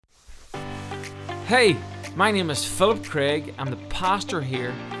Hey, my name is Philip Craig. I'm the pastor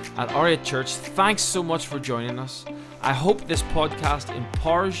here at Aria Church. Thanks so much for joining us. I hope this podcast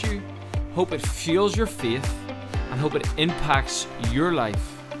empowers you, hope it fuels your faith, and hope it impacts your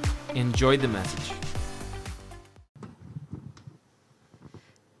life. Enjoy the message.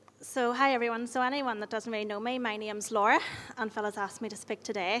 So, hi everyone. So, anyone that doesn't really know me, my name's Laura, and Phil has asked me to speak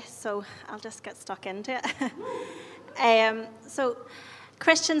today, so I'll just get stuck into it.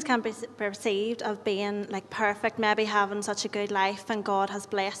 Christians can be perceived of being like perfect, maybe having such a good life, and God has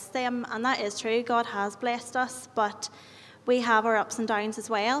blessed them, and that is true. God has blessed us, but we have our ups and downs as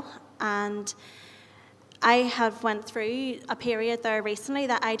well. And I have went through a period there recently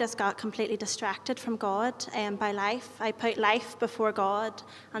that I just got completely distracted from God by life. I put life before God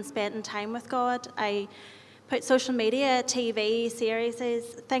and spending time with God. I put social media, TV, series,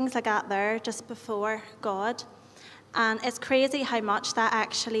 things like that there just before God. And it's crazy how much that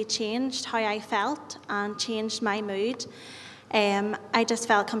actually changed how I felt and changed my mood. I just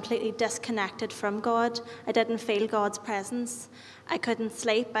felt completely disconnected from God. I didn't feel God's presence. I couldn't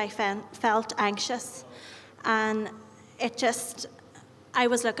sleep. I felt anxious. And I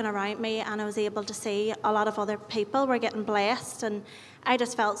was looking around me and I was able to see a lot of other people were getting blessed, and I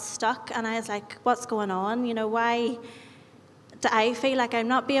just felt stuck, and I was like, what's going on? You know, why do I feel like I'm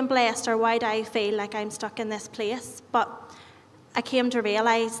not being blessed, or why do I feel like I'm stuck in this place? But I came to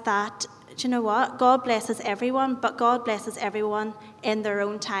realise that, do you know what? God blesses everyone, but God blesses everyone in their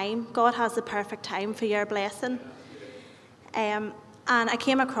own time. God has the perfect time for your blessing. And I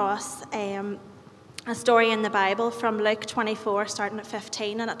came across a story in the Bible from Luke 24, starting at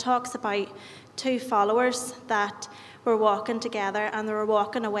 15, and it talks about two followers that were walking together, and they were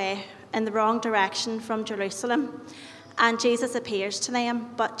walking away in the wrong direction from Jerusalem. And Jesus appears to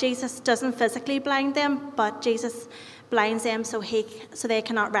them, but Jesus doesn't physically blind them, but Jesus blinds them so they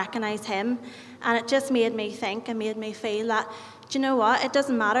cannot recognize him. And it just made me think and made me feel that, do you know what? It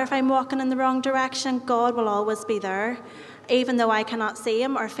doesn't matter if I'm walking in the wrong direction. God will always be there. Even though I cannot see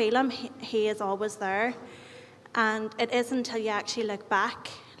him or feel him, he is always there. And it isn't until you actually look back,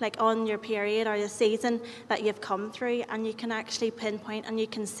 like on your period or the season that you've come through, and you can actually pinpoint and you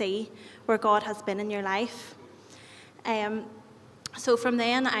can see where God has been in your life. So from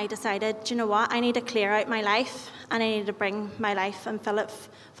then I decided, do you know what, I need to clear out my life, and I need to bring my life and fill it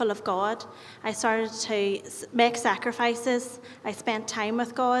full of God. I started to make sacrifices. I spent time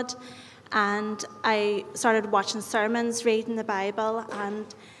with God, and I started watching sermons, reading the Bible, and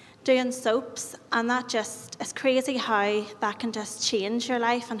doing soaps. And that just, it's crazy how that can just change your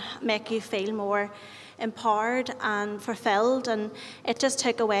life and make you feel more empowered and fulfilled. And it just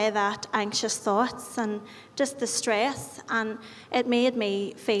took away that anxious thoughts and just the stress, and it made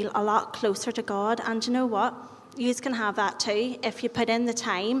me feel a lot closer to God. And you know what? You can have that too if you put in the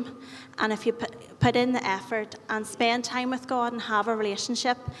time, and if you put in the effort and spend time with God and have a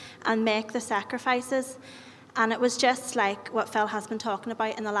relationship and make the sacrifices. And it was just like what Phil has been talking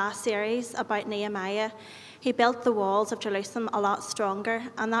about in the last series about Nehemiah. He built the walls of Jerusalem a lot stronger,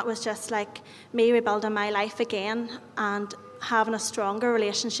 and that was just like me rebuilding my life again and having a stronger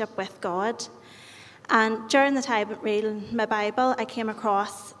relationship with God. And during the time reading my Bible, I came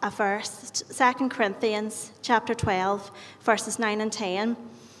across a verse, 2 Corinthians chapter 12, verses 9 and 10.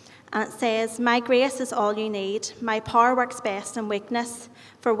 And it says, "My grace is all you need. My power works best in weakness.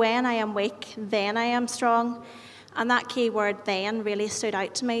 For when I am weak, then I am strong." And that key word, then, really stood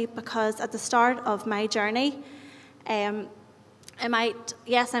out to me, because at the start of my journey, I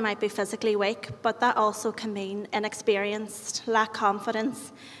might be physically weak, but that also can mean inexperienced, lack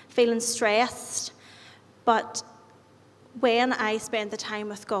confidence, feeling stressed. But when I spend the time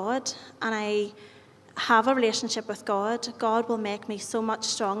with God and I have a relationship with God, God will make me so much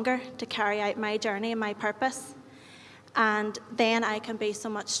stronger to carry out my journey and my purpose. And then I can be so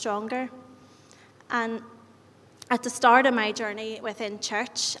much stronger. And at the start of my journey within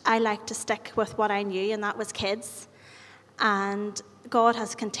church, I liked to stick with what I knew, and that was kids. And God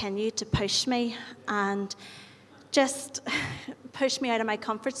has continued to push me and just push me out of my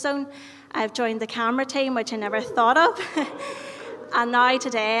comfort zone. I've joined the camera team, which I never thought of. And now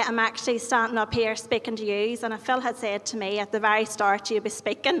today, I'm actually standing up here speaking to you. And if Phil had said to me at the very start, you'd be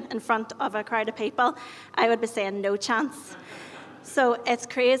speaking in front of a crowd of people, I would be saying no chance. So it's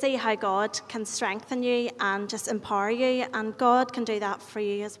crazy how God can strengthen you and just empower you, and God can do that for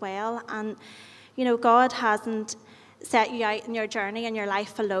you as well. And, you know, God hasn't set you out in your journey and your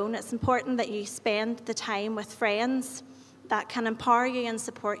life alone. It's important that you spend the time with friends that can empower you and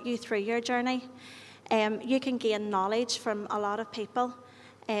support you through your journey. You can gain knowledge from a lot of people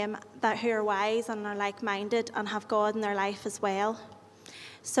who are wise and are like-minded and have God in their life as well.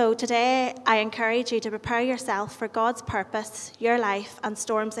 So today, I encourage you to prepare yourself for God's purpose, your life, and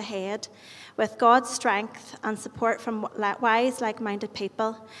storms ahead, with God's strength and support from wise, like-minded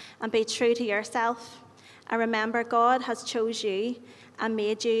people, and be true to yourself. And remember, God has chose you and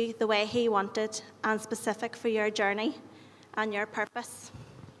made you the way He wanted and specific for your journey and your purpose.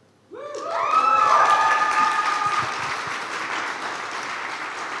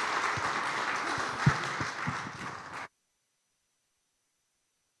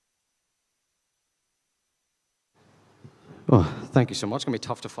 Oh, thank you so much. It's going to be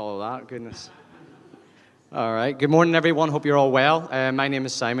tough to follow that. Goodness. All right. Good morning, everyone. Hope you're all well. My name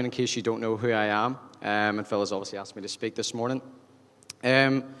is Simon, in case you don't know who I am. And Phil has obviously asked me to speak this morning.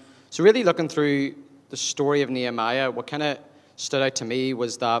 So really looking through the story of Nehemiah, what kind of stood out to me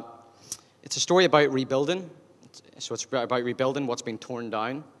was that it's a story about rebuilding. So it's about rebuilding what's been torn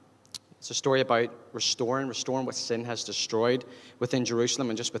down. It's a story about restoring what sin has destroyed within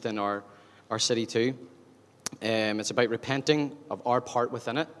Jerusalem and just within our city too. It's about repenting of our part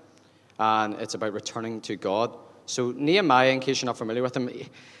within it, and it's about returning to God. So Nehemiah, in case you're not familiar with him, when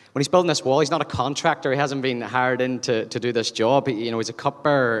he's building this wall, he's not a contractor. He hasn't been hired in to do this job. He's a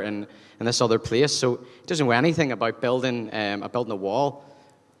cupbearer in this other place, so he doesn't know anything about building a wall.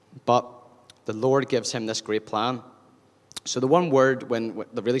 But the Lord gives him this great plan. So the one word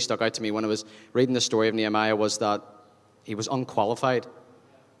that really stuck out to me when I was reading the story of Nehemiah was that he was unqualified.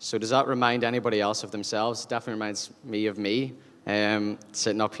 So does that remind anybody else of themselves? It definitely reminds me of me,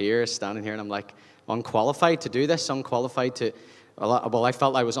 sitting up here, standing here, and I'm like, unqualified to do this, unqualified to... Well, I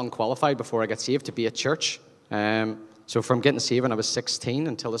felt I was unqualified before I got saved to be at church. So from getting saved when I was 16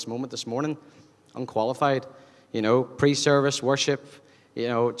 until this morning, unqualified. Pre-service, worship,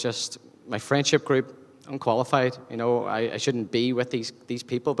 just my friendship group, unqualified. I shouldn't be with these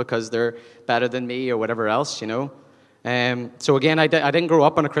people because they're better than me or whatever else, So again, I didn't grow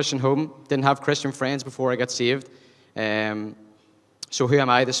up in a Christian home, didn't have Christian friends before I got saved. So who am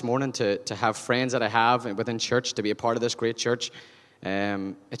I this morning to have friends that I have within church, to be a part of this great church?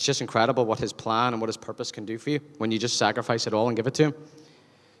 It's just incredible what His plan and what His purpose can do for you when you just sacrifice it all and give it to Him.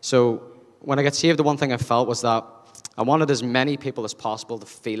 So when I got saved, the one thing I felt was that I wanted as many people as possible to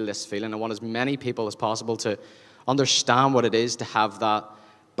feel this feeling. I want as many people as possible to understand what it is to have that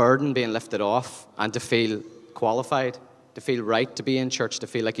burden being lifted off and to feel qualified, to feel right to be in church, to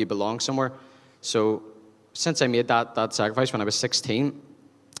feel like you belong somewhere. So since I made that sacrifice when I was 16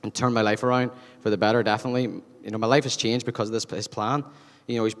 and turned my life around for the better, definitely, my life has changed because of His plan.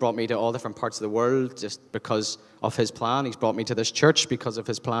 He's brought me to all different parts of the world just because of His plan. He's brought me to this church because of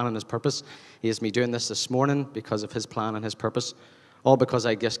His plan and His purpose. He has me doing this morning because of His plan and His purpose. All because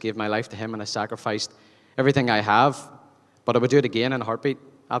I just gave my life to Him and I sacrificed everything I have. But I would do it again in a heartbeat,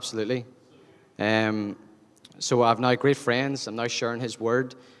 absolutely. So I've now great friends. I'm now sharing His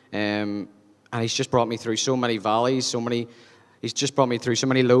word. And He's just brought me through so many valleys, He's just brought me through so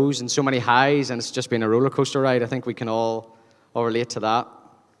many lows and so many highs, and it's just been a roller coaster ride. I think we can all relate to that.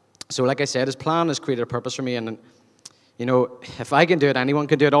 So like I said, His plan has created a purpose for me, and if I can do it, anyone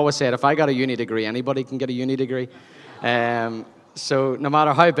can do it. I always said, if I got a uni degree, anybody can get a uni degree. So no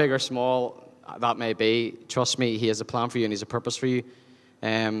matter how big or small that may be, trust me, He has a plan for you and He has a purpose for you.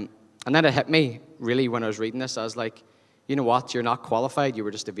 And then it hit me, really, when I was reading this. I was like, you know what? You're not qualified. You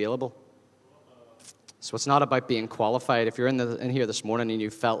were just available. So it's not about being qualified. If you're in here this morning and you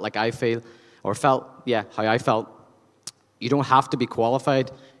felt like I feel, or felt, how I felt, you don't have to be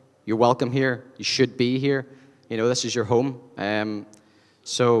qualified. You're welcome here. You should be here. This is your home.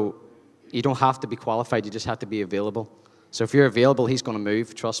 So you don't have to be qualified. You just have to be available. So if you're available, He's going to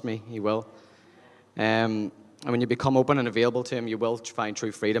move. Trust me, He will. And when you become open and available to Him, you will find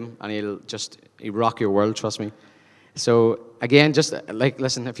true freedom, and He'll rock your world, trust me. So again, just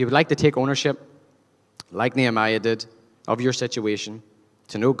listen, if you would like to take ownership, like Nehemiah did, of your situation,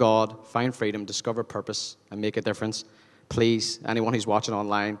 to know God, find freedom, discover purpose, and make a difference, please, anyone who's watching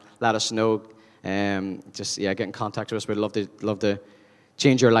online, let us know. Get in contact with us. We'd love to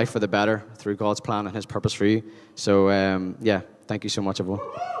change your life for the better through God's plan and His purpose for you. So, thank you so much, everyone.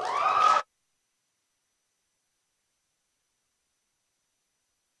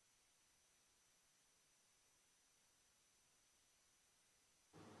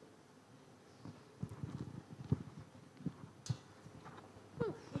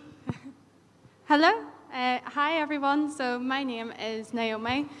 Hello. Hi, everyone. So my name is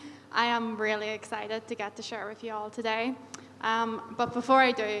Naomi. I am really excited to get to share with you all today. But before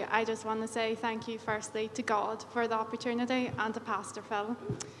I do, I just want to say thank you firstly to God for the opportunity and to Pastor Phil.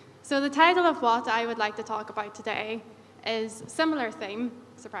 So the title of what I would like to talk about today is similar theme,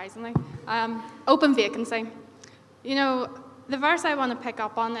 surprisingly, open vacancy. the verse I want to pick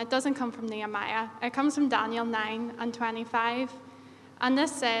up on, it doesn't come from Nehemiah. It comes from Daniel 9:25. And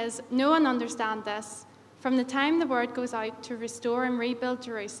this says, "Know and understand this. From the time the word goes out to restore and rebuild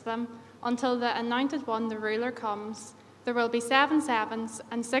Jerusalem until the anointed one, the ruler, comes, there will be 7 sevens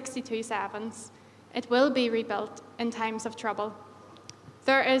and 62 sevens. It will be rebuilt in times of trouble."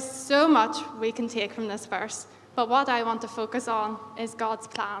 There is so much we can take from this verse, but what I want to focus on is God's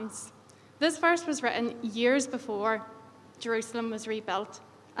plans. This verse was written years before Jerusalem was rebuilt.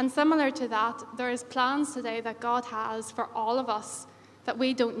 And similar to that, there is plans today that God has for all of us that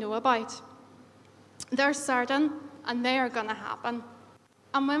we don't know about. They're certain, and they are going to happen.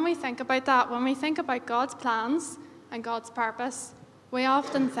 And when we think about that, when we think about God's plans and God's purpose, we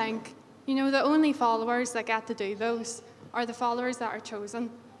often think, the only followers that get to do those are the followers that are chosen,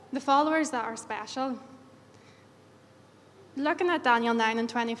 the followers that are special. Looking at Daniel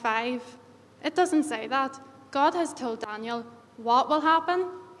 9:25, it doesn't say that. God has told Daniel what will happen.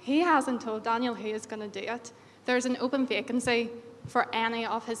 He hasn't told Daniel who is going to do it. There's an open vacancy for any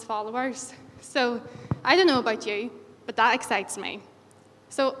of his followers. So I don't know about you, but that excites me.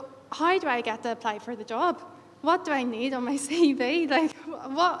 So how do I get to apply for the job? What do I need on my CV?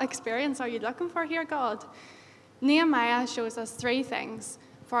 What experience are you looking for here, God? Nehemiah shows us 3 things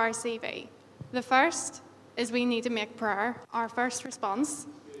for our CV. The first is we need to make prayer our first response.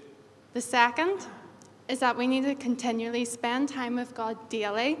 The second is that we need to continually spend time with God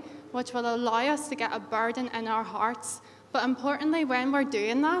daily, which will allow us to get a burden in our hearts. But importantly, when we're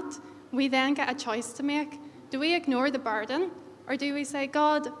doing that, we then get a choice to make. Do we ignore the burden, or do we say,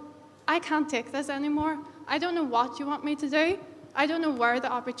 God, I can't take this anymore. I don't know what you want me to do. I don't know where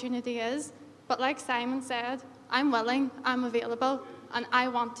the opportunity is. But like Simon said, I'm willing, I'm available, and I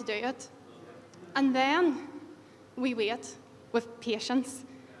want to do it. And then we wait with patience.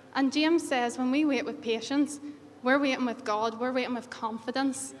 And James says when we wait with patience, we're waiting with God, we're waiting with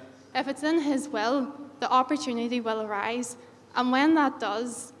confidence. If it's in His will, the opportunity will arise. And when that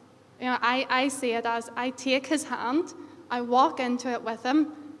does, I see it as I take His hand, I walk into it with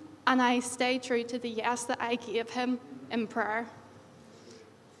Him, and I stay true to the yes that I gave Him in prayer.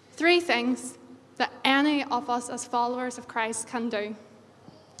 3 things that any of us as followers of Christ can do.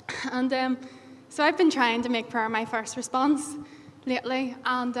 And so I've been trying to make prayer my first response lately,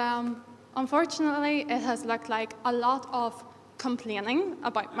 and unfortunately it has looked like a lot of complaining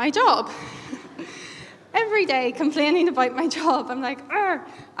about my job. Every day complaining about my job. I'm like,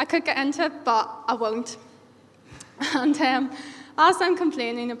 I could get into it, but I won't. And as I'm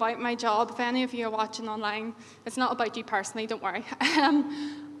complaining about my job, if any of you are watching online, it's not about you personally, don't worry.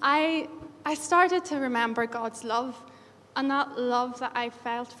 I started to remember God's love, and that love that I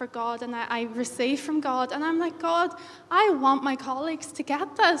felt for God and I received from God. And I'm like, God, I want my colleagues to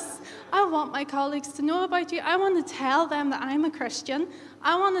get this. I want my colleagues to know about you. I want to tell them that I'm a Christian.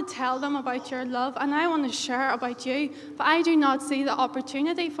 I want to tell them about your love, and I want to share about you. But I do not see the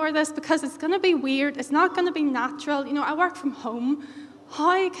opportunity for this because it's going to be weird. It's not going to be natural. I work from home.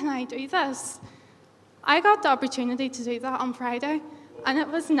 How can I do this? I got the opportunity to do that on Friday. And it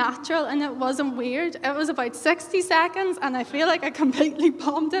was natural and it wasn't weird. It was about 60 seconds and I feel like I completely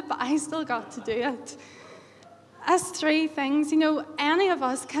bombed it, but I still got to do it. As 3 things, any of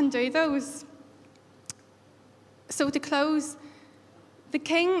us can do those. So to close, the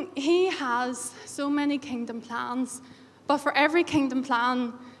King, He has so many kingdom plans, but for every kingdom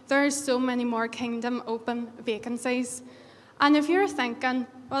plan, there's so many more kingdom open vacancies. And if you're thinking,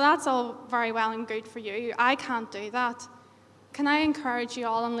 well, that's all very well and good for you, I can't do that. Can I encourage you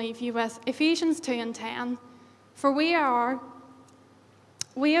all and leave you with Ephesians 2:10? For we are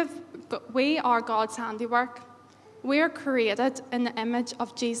God's handiwork. We are created in the image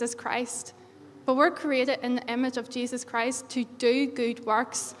of Jesus Christ. But we're created in the image of Jesus Christ to do good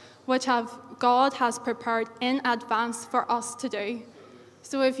works, which God has prepared in advance for us to do.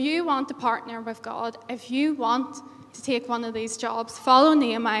 So if you want to partner with God, if you want to take one of these jobs, follow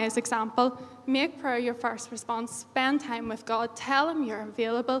Nehemiah's example. Make prayer your first response. Spend time with God. Tell Him you're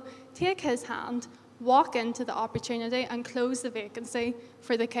available. Take His hand. Walk into the opportunity and close the vacancy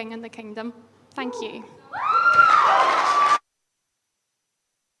for the King and the kingdom. Thank you.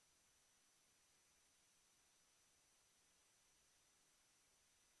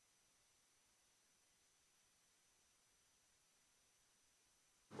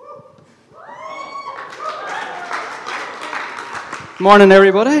 Morning,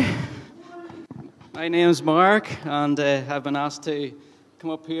 everybody. My name's Mark, and I've been asked to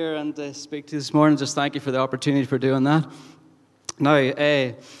come up here and speak to you this morning. Just thank you for the opportunity for doing that. Now,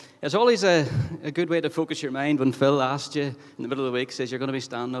 It's always a good way to focus your mind when Phil asks you in the middle of the week, says you're going to be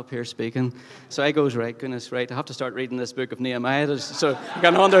standing up here speaking. So I goes, right, goodness, right, I have to start reading this book of Nehemiah so I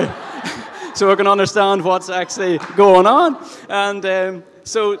can understand what's actually going on. And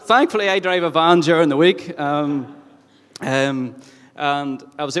so thankfully I drive a van during the week. And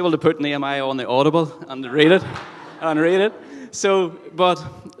I was able to put Nehemiah on the Audible and read it. So,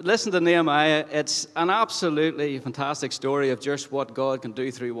 but listen to Nehemiah. It's an absolutely fantastic story of just what God can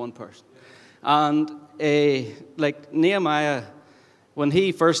do through one person. And like Nehemiah, when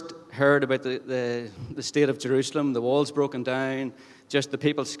he first heard about the state of Jerusalem, the walls broken down, just the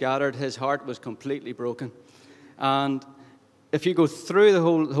people scattered, his heart was completely broken. And if you go through the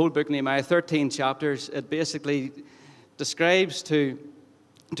whole book of Nehemiah, 13 chapters, it basically describes to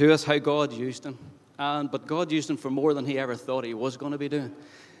us how God used him. But God used him for more than he ever thought he was going to be doing.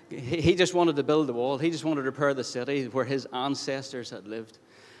 He just wanted to build the wall. He just wanted to repair the city where his ancestors had lived.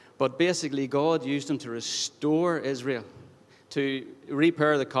 But basically, God used him to restore Israel, to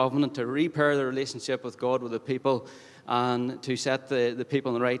repair the covenant, to repair the relationship with God, with the people, and to set the people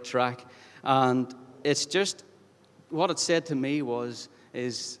on the right track. And it's just, what it said to me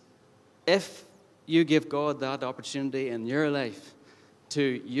is if you give God that opportunity in your life to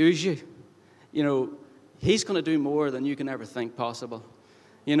use you, you know, he's going to do more than you can ever think possible.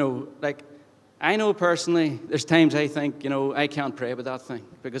 You know, like, I know personally, there's times I think, you know, I can't pray about that thing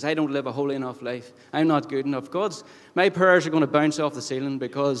because I don't live a holy enough life. I'm not good enough. My prayers are going to bounce off the ceiling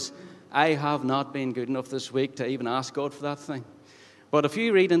because I have not been good enough this week to even ask God for that thing. But if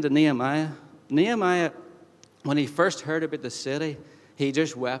you read into Nehemiah, when he first heard about the city, he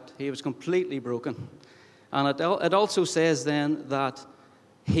just wept. He was completely broken. And it also says then that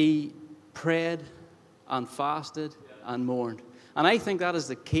he prayed and fasted and mourned. And I think that is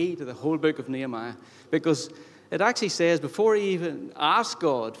the key to the whole book of Nehemiah, because it actually says before he even asked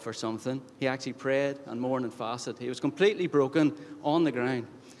God for something, he actually prayed and mourned and fasted. He was completely broken on the ground.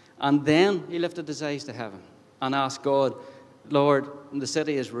 And then he lifted his eyes to heaven and asked God, Lord, the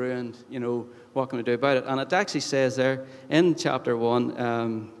city is ruined, you know, what can we do about it? And it actually says there in chapter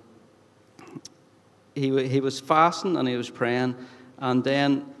 1, he was fasting and he was praying, and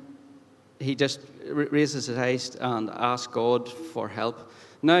then he just raises his eyes and asks God for help.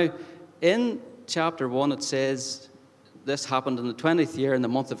 Now, in chapter 1, it says this happened in the 20th year in the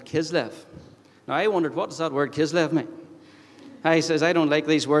month of Kislev. Now, I wondered, what does that word Kislev mean? He says, I don't like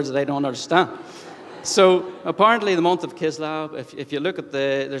these words that I don't understand. So, apparently, the month of Kislev, if you look at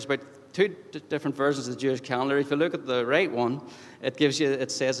there's about 2 different versions of the Jewish calendar. If you look at the right one, it says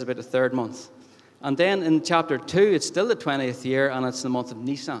it's about the 3rd month. And then in chapter 2, it's still the 20th year, and it's the month of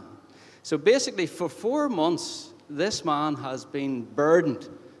Nisan. So basically, for 4 months, this man has been burdened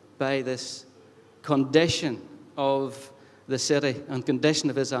by this condition of the city and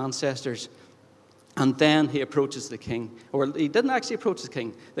condition of his ancestors. And then he approaches the king. Or he didn't actually approach the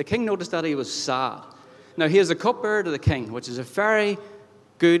king. The king noticed that he was sad. Now, he is a cupbearer to the king, which is a very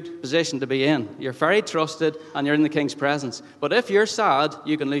good position to be in. You're very trusted, and you're in the king's presence. But if you're sad,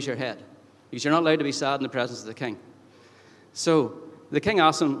 you can lose your head, because you're not allowed to be sad in the presence of the king. So the king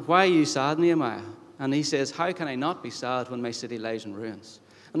asks him, why are you sad, Nehemiah? And he says, how can I not be sad when my city lies in ruins?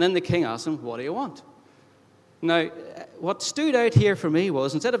 And then the king asks him, what do you want? Now, what stood out here for me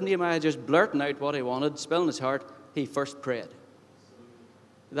was, instead of Nehemiah just blurting out what he wanted, spilling his heart, he first prayed.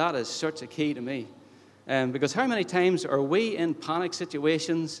 That is such a key to me. Because how many times are we in panic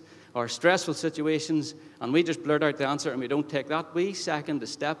situations or stressful situations, and we just blurt out the answer, and we don't take that wee second to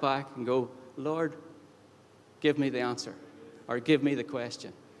step back and go, Lord, give me the answer, or give me the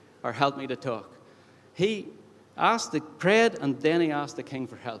question, or help me to talk. He prayed, and then he asked the king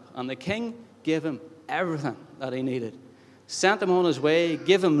for help. And the king gave him everything that he needed. Sent him on his way,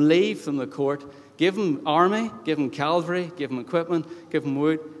 give him leave from the court, give him army, give him cavalry, give him equipment, give him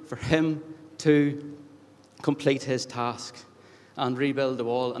wood for him to complete his task and rebuild the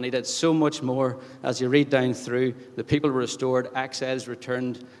wall. And he did so much more. As you read down through, the people were restored, exiles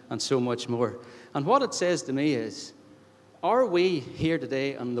returned, and so much more. And what it says to me is, are we here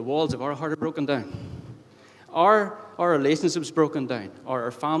today and the walls of our heart are broken down? Are our relationships broken down? Are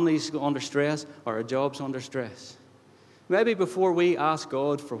our families under stress? Are our jobs under stress? Maybe before we ask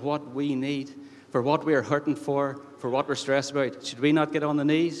God for what we need, for what we are hurting for what we're stressed about, should we not get on the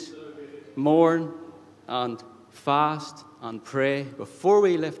knees, mourn, and fast and pray before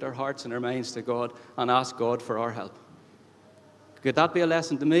we lift our hearts and our minds to God and ask God for our help? Could that be a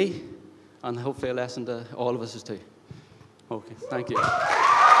lesson to me, and hopefully a lesson to all of us too? Okay, thank you.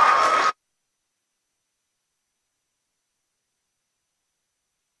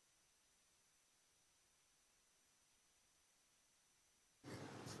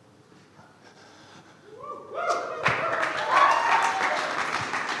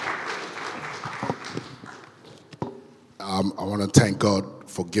 thank God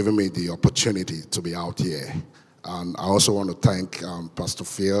for giving me the opportunity to be out here. And I also want to thank Pastor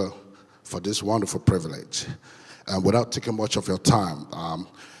Phil for this wonderful privilege. And without taking much of your time,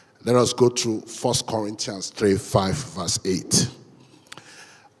 let us go through 1 Corinthians 3:5, verse 8.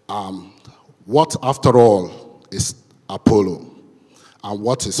 What, after all, is Apollo? And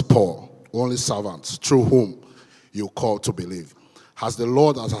what is Paul? Only servants, through whom you call to believe. As the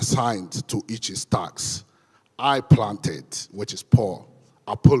Lord has assigned to each his task. I planted, which is Paul.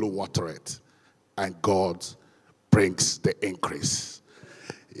 Apollo watered, and God brings the increase.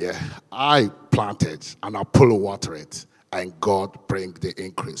 Yeah, I planted, and Apollo watered, and God brings the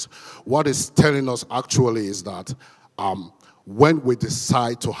increase. What it's telling us actually is that when we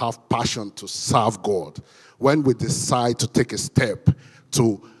decide to have passion to serve God, when we decide to take a step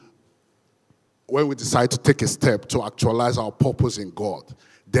to actualize our purpose in God,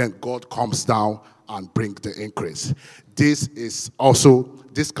 then God comes down and brings the increase. This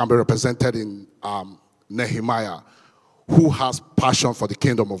can be represented in Nehemiah, who has passion for the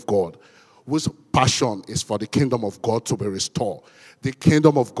kingdom of God, whose passion is for the kingdom of God to be restored. The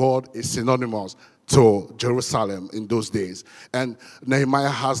kingdom of God is synonymous to Jerusalem in those days. And Nehemiah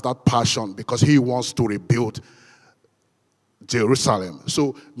has that passion because he wants to rebuild Jerusalem.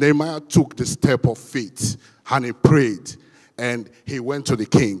 So Nehemiah took the step of faith and he prayed and he went to the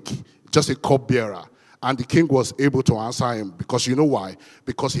king, just a cupbearer. And the king was able to answer him because you know why?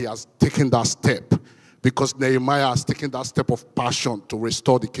 Because he has taken that step. Because Nehemiah has taken that step of passion to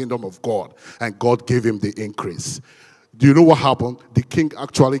restore the kingdom of God. And God gave him the increase. Do you know what happened? The king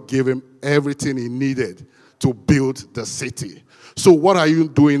actually gave him everything he needed to build the city. So what are you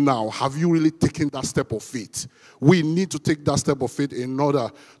doing now? Have you really taken that step of faith? We need to take that step of faith in order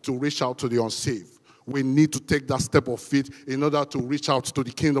to reach out to the unsaved. We need to take that step of faith in order to reach out to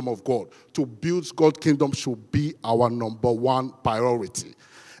the kingdom of God. To build God's kingdom should be our number one priority.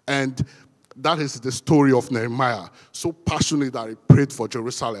 And that is the story of Nehemiah. So passionate that he prayed for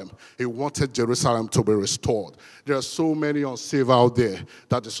Jerusalem. He wanted Jerusalem to be restored. There are so many unsaved out there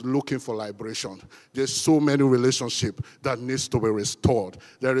that is looking for liberation. There's so many relationships that needs to be restored.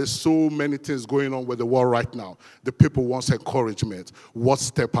 There is so many things going on with the world right now. The people want encouragement. What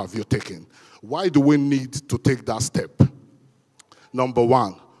step have you taken? Why do we need to take that step? Number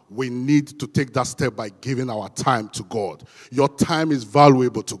one, we need to take that step by giving our time to God. Your time is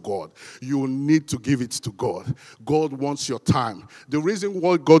valuable to God. You need to give it to God. God wants your time. The reason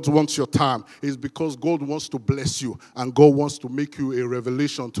why God wants your time is because God wants to bless you and God wants to make you a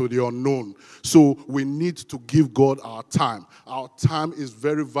revelation to the unknown. So we need to give God our time. Our time is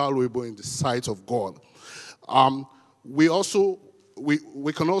very valuable in the sight of God. We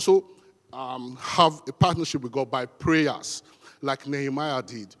can also have a partnership with God by prayers, like Nehemiah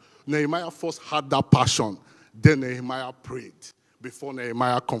did. Nehemiah first had that passion, then Nehemiah prayed before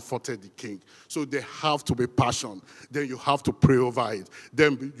Nehemiah comforted the king. So they have to be passion. Then you have to pray over it.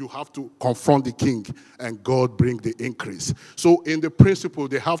 Then you have to confront the king, and God bring the increase. So in the principle,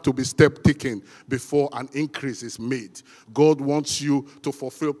 they have to be step taken before an increase is made. God wants you to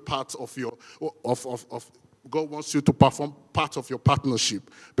fulfill part of your God wants you to perform part of your partnership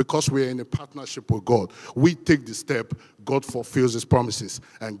because we are in a partnership with God. We take the step, God fulfills his promises,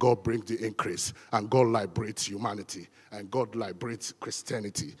 and God brings the increase, and God liberates humanity, and God liberates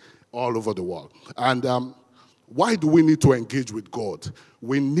Christianity all over the world. And why do we need to engage with God?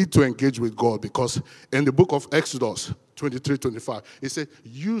 We need to engage with God because in the book of Exodus 23:25, it said,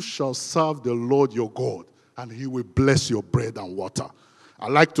 "You shall serve the Lord your God, and he will bless your bread and water." I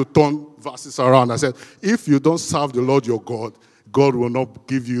like to turn verses around. I said, if you don't serve the Lord your God, God will not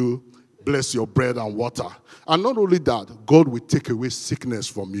bless your bread and water. And not only that, God will take away sickness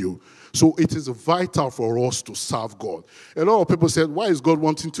from you. So it is vital for us to serve God. A lot of people said, why is God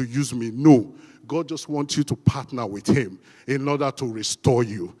wanting to use me? No, God just wants you to partner with him in order to restore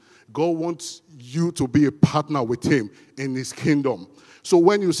you. God wants you to be a partner with him in his kingdom. So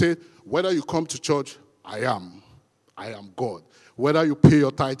when you say, whether you come to church, I am God. Whether you pay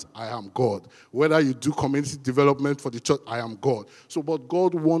your tithe, I am God. Whether you do community development for the church, I am God. So, but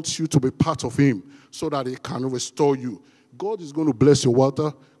God wants you to be part of him so that he can restore you. God is going to bless your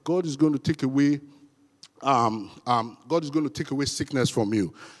water. God is going to take away sickness from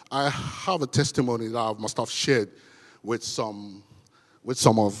you. I have a testimony that I must have shared with some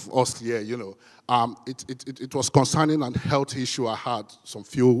of us here, It was concerning an health issue I had some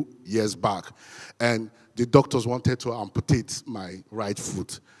few years back. And the doctors wanted to amputate my right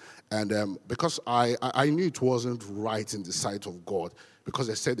foot. And because I knew it wasn't right in the sight of God, because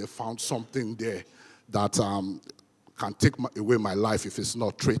they said they found something there that can take away my life if it's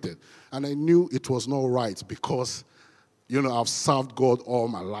not treated. And I knew it was not right because, I've served God all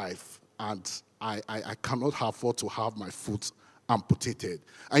my life, and I cannot afford to have my foot amputated.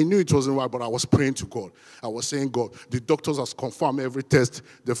 I knew it wasn't right, but I was praying to God. I was saying, God, the doctors have confirmed every test.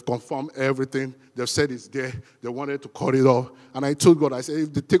 They've confirmed everything. They've said it's there. They wanted to cut it off. And I told God, I said,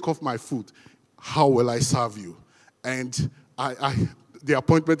 if they take off my foot, how will I serve you? And the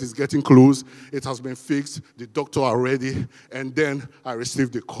appointment is getting close. It has been fixed. The doctor are ready. And then I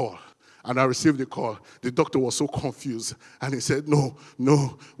received the call. And I received the call. The doctor was so confused. And he said, no,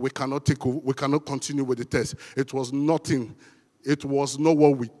 we cannot continue with the test. It was nothing. It was not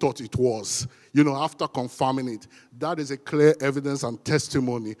what we thought it was. After confirming it, that is a clear evidence and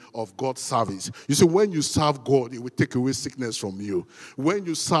testimony of God's service. You see, when you serve God, it will take away sickness from you. When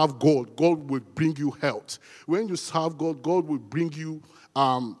you serve God, God will bring you health. When you serve God, God will bring you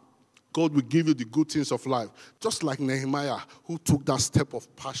God will give you the good things of life. Just like Nehemiah, who took that step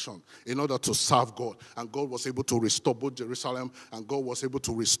of passion in order to serve God. And God was able to restore both Jerusalem, and God was able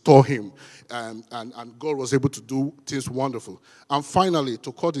to restore him. And God was able to do things wonderful. And finally,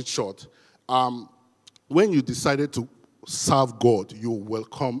 to cut it short, when you decided to serve God, you will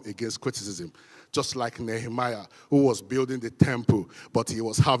come against criticism. Just like Nehemiah, who was building the temple, but he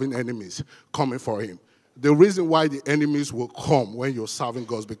was having enemies coming for him. The reason why the enemies will come when you're serving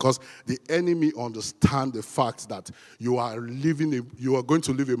God is because the enemy understands the fact that you are going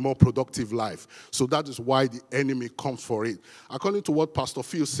to live a more productive life. So that is why the enemy comes for it. According to what Pastor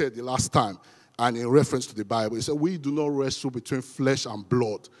Phil said the last time, and in reference to the Bible, he said, we do not wrestle between flesh and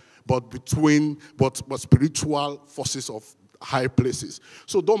blood, but spiritual forces of high places.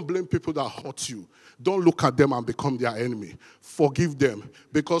 So don't blame people that hurt you. Don't look at them and become their enemy. Forgive them,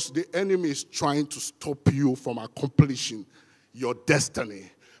 because the enemy is trying to stop you from accomplishing your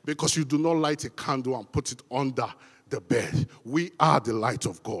destiny, because you do not light a candle and put it under the bed. We are the light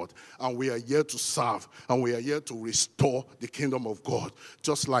of God, and we are here to serve, and we are here to restore the kingdom of God,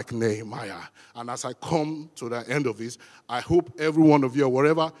 just like Nehemiah. And as I come to the end of this, I hope every one of you,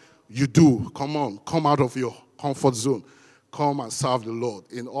 whatever you do, come out of your comfort zone. Come and serve the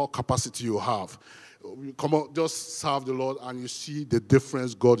Lord in all capacity you have. Come on, just serve the Lord, and you see the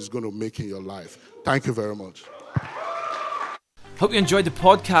difference God is going to make in your life. Thank you very much. Hope you enjoyed the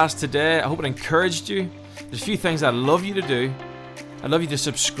podcast today. I hope it encouraged you. There's a few things I'd love you to do. I'd love you to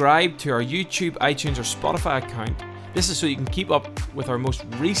subscribe to our YouTube, iTunes, or Spotify account. This is so you can keep up with our most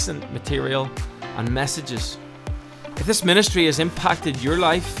recent material and messages. If this ministry has impacted your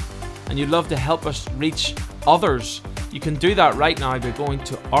life and you'd love to help us reach others, you can do that right now by going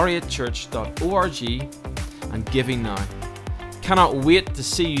to r8church.org and giving now. Cannot wait to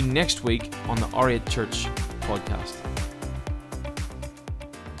see you next week on the R8 Church podcast.